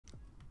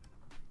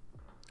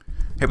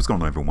Hey, what's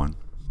going on, everyone?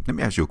 Let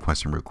me ask you a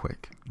question real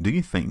quick. Do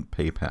you think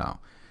PayPal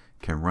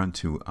can run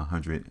to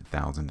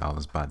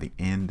 $100,000 by the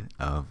end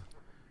of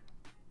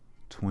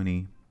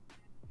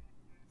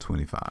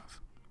 2025,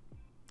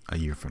 a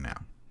year from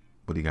now?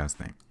 What do you guys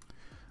think?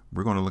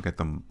 We're going to look at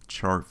the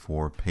chart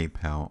for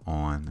PayPal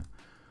on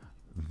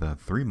the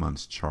 3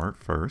 months chart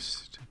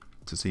first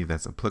to see if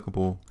that's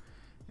applicable.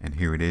 And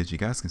here it is. You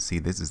guys can see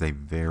this is a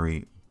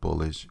very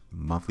bullish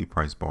monthly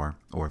price bar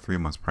or 3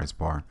 months price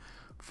bar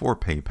for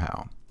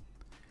PayPal.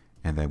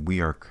 And that we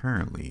are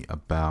currently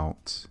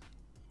about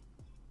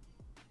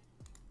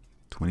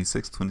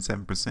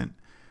 27%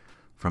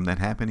 from that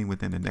happening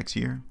within the next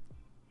year.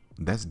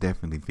 That's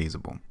definitely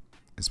feasible,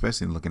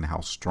 especially looking at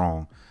how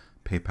strong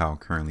PayPal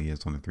currently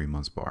is on the 3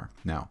 months bar.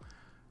 Now,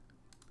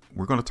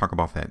 we're going to talk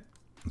about that.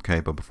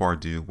 Okay, but before I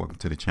do, welcome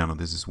to the channel.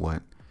 This is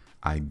what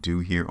I do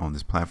here on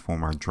this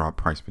platform. I drop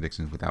price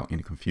predictions without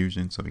any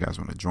confusion. So if you guys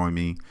want to join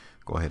me,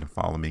 go ahead and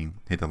follow me,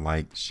 hit the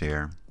like,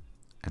 share,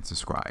 and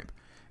subscribe.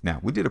 Now,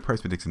 we did a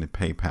price prediction in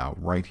PayPal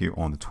right here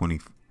on on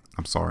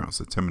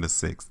September the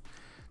 6th,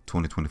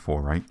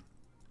 2024, right?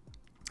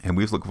 And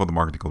we was looking for the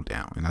market to go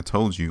down. And I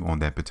told you on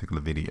that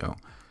particular video,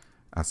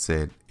 I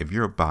said, if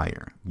you're a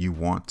buyer, you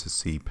want to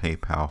see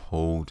PayPal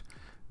hold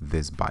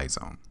this buy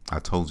zone. I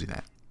told you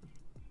that.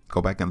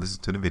 Go back and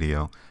listen to the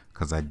video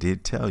because I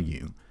did tell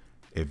you,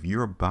 if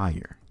you're a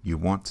buyer, you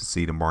want to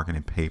see the market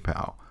in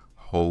PayPal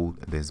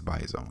hold this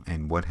buy zone.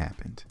 And what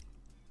happened?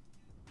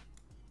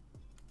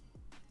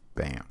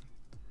 Bam.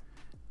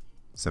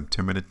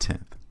 September the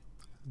 10th,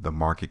 the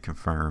market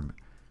confirmed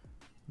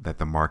that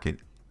the market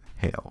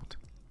held.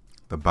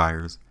 The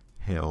buyers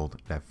held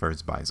that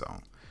first buy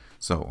zone.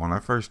 So on our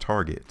first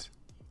target,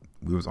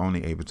 we was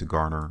only able to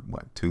garner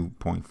what,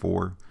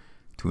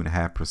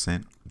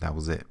 2.5%. That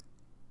was it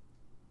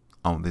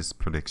on this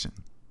prediction.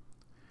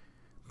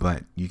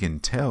 But you can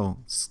tell,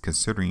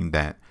 considering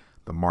that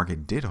the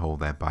market did hold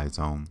that buy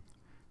zone,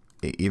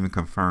 it even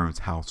confirms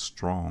how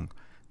strong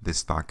this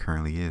stock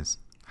currently is,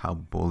 how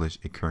bullish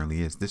it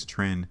currently is. This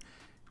trend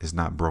is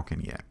not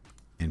broken yet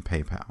in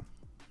PayPal.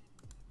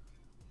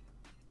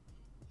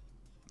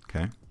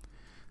 Okay,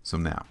 so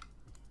now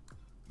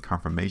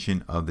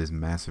confirmation of this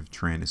massive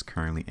trend is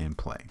currently in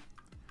play.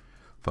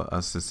 For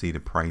us to see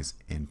the price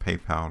in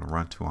PayPal to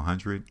run to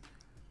 100,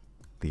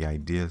 the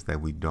idea is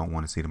that we don't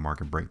want to see the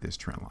market break this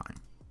trend line.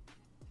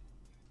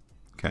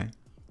 Okay,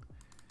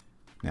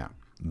 now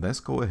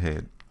let's go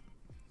ahead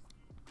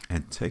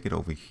and take it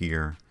over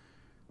here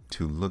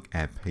to look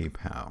at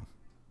PayPal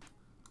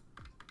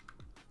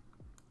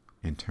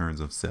in terms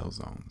of sell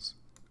zones.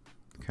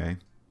 Okay,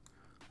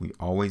 we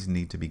always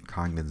need to be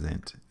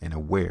cognizant and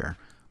aware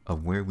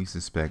of where we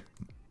suspect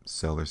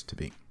sellers to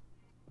be.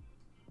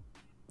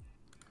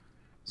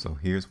 So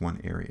here's one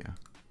area.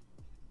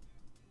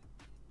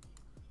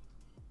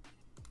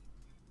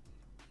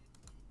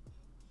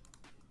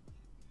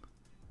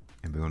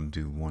 And we're going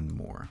to do one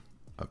more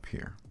up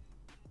here.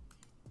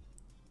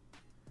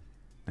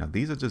 Now,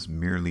 these are just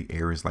merely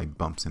areas like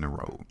bumps in the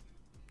road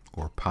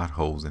or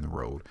potholes in the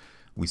road.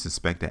 We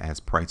suspect that as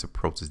price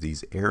approaches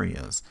these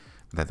areas,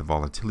 that the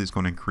volatility is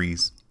going to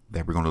increase,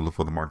 that we're going to look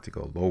for the market to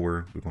go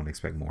lower. We're going to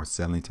expect more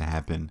selling to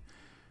happen.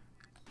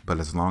 But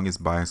as long as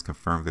buyers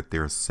confirm that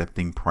they're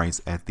accepting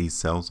price at these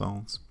sell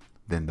zones,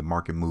 then the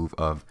market move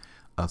of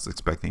us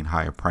expecting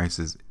higher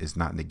prices is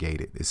not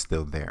negated. It's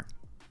still there.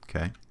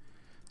 Okay,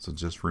 so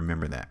just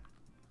remember that.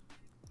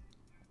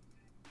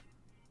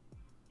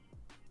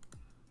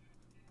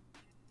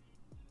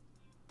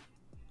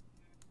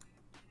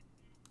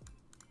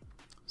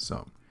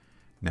 So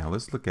now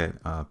let's look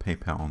at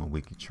PayPal on the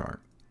weekly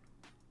chart.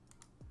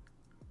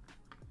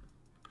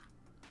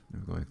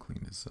 Let me go ahead and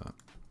clean this up.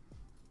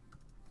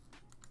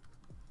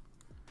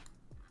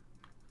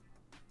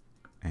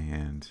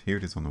 And here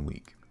it is on the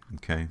week.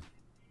 Okay.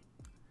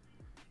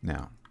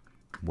 Now,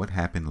 what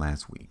happened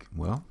last week?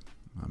 Well,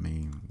 I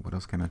mean, what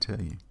else can I tell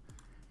you?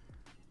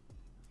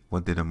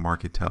 What did the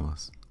market tell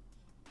us?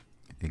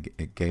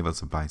 It gave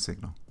us a buy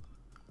signal.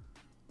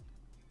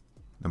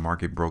 The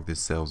market broke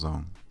this sell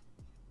zone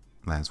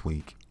last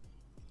week.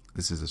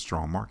 This is a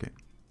strong market.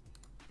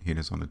 Here it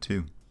is on the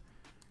 2.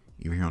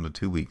 You're here on the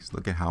 2 weeks.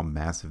 Look at how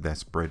massive that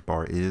spread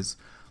bar is.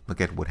 Look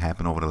at what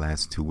happened over the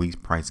last 2 weeks.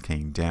 Price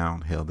came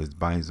down, held this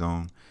buy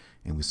zone,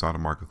 and we saw the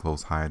market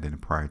close higher than the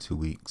prior 2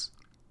 weeks.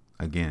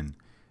 Again,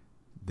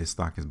 this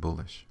stock is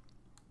bullish.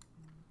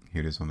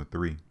 Here it is on the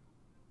 3.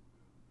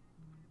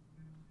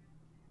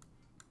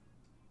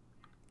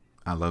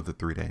 I love the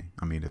 3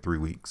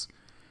 weeks.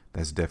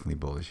 That's definitely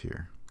bullish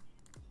here.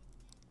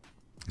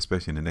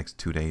 Especially in the next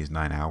 2 days,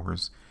 9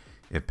 hours.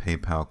 If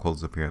PayPal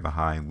closes up here at the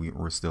high,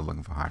 we're still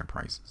looking for higher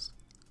prices.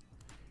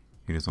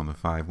 Here it is on the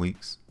 5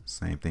 weeks.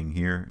 Same thing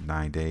here,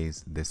 9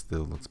 days. This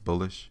still looks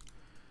bullish.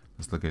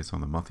 Let's look at this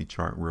on the monthly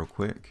chart real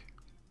quick.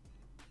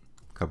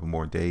 A couple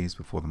more days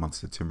before the month of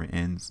September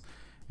ends,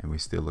 and we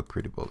still look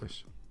pretty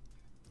bullish.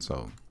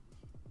 So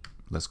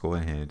let's go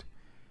ahead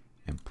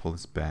and pull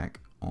this back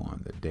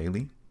on the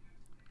daily.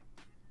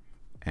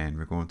 And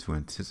we're going to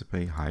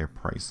anticipate higher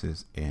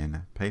prices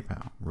in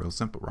PayPal. Real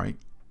simple, right?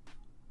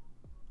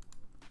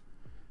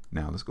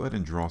 Now let's go ahead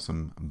and draw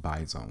some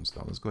buy zones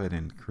though. Let's go ahead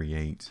and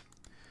create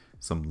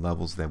some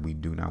levels that we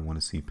do not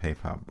want to see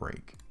PayPal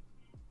break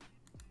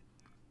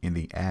in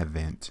the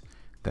event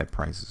that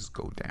prices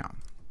go down.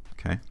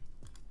 Okay.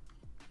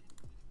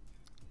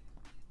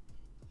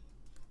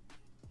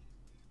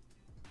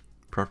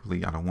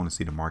 Preferably, I don't want to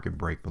see the market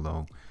break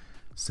below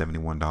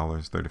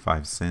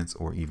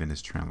 $71.35 or even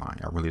this trend line.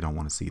 I really don't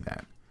want to see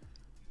that.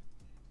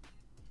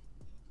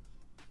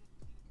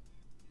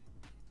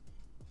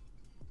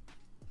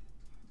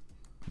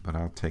 But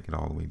I'll take it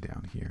all the way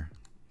down here.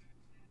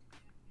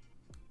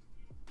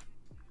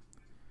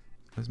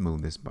 Let's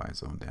move this buy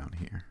zone down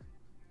here.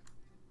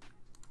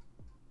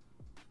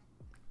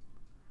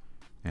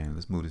 And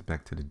let's move this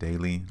back to the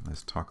daily.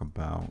 Let's talk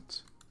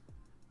about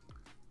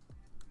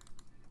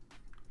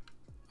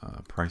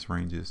price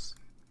ranges.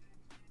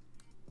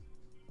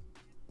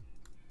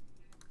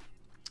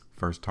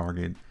 First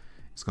target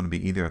is going to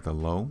be either at the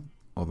low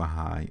or the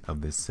high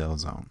of this sell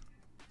zone.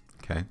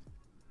 Okay.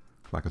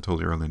 Like I told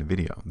you earlier in the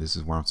video, this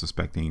is where I'm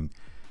suspecting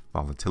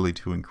volatility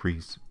to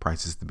increase,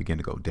 prices to begin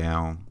to go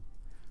down.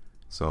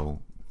 So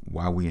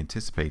while we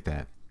anticipate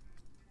that,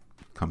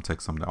 come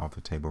take some of that off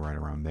the table right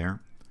around there.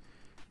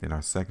 Then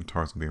our second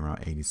target is going to be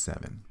around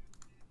 87,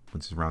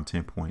 which is around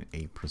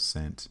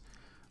 10.8%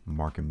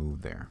 market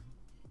move there.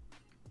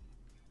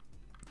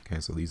 Okay,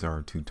 so these are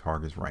our two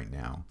targets right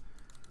now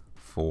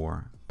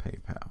for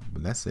PayPal.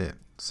 But that's it.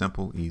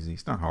 Simple, easy.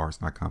 It's not hard.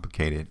 It's not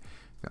complicated.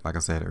 Like I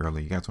said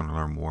earlier, you guys want to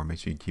learn more, make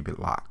sure you keep it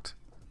locked.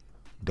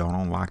 Don't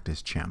unlock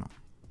this channel.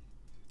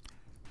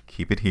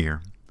 Keep it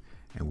here,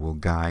 and we'll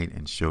guide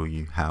and show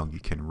you how you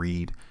can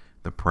read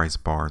the price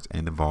bars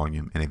and the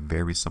volume in a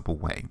very simple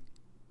way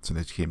so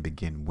that you can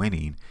begin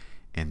winning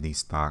in these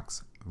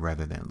stocks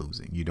rather than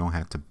losing. You don't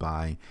have to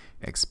buy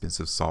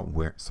expensive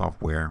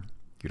software.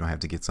 You don't have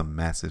to get some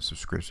massive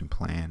subscription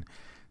plan.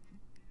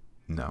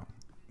 No,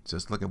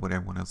 just look at what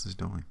everyone else is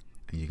doing,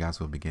 and you guys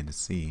will begin to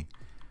see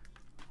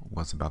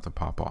what's about to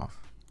pop off.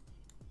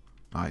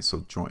 All right,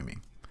 so join me.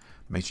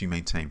 Make sure you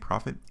maintain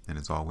profit, and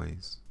as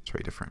always,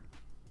 trade different.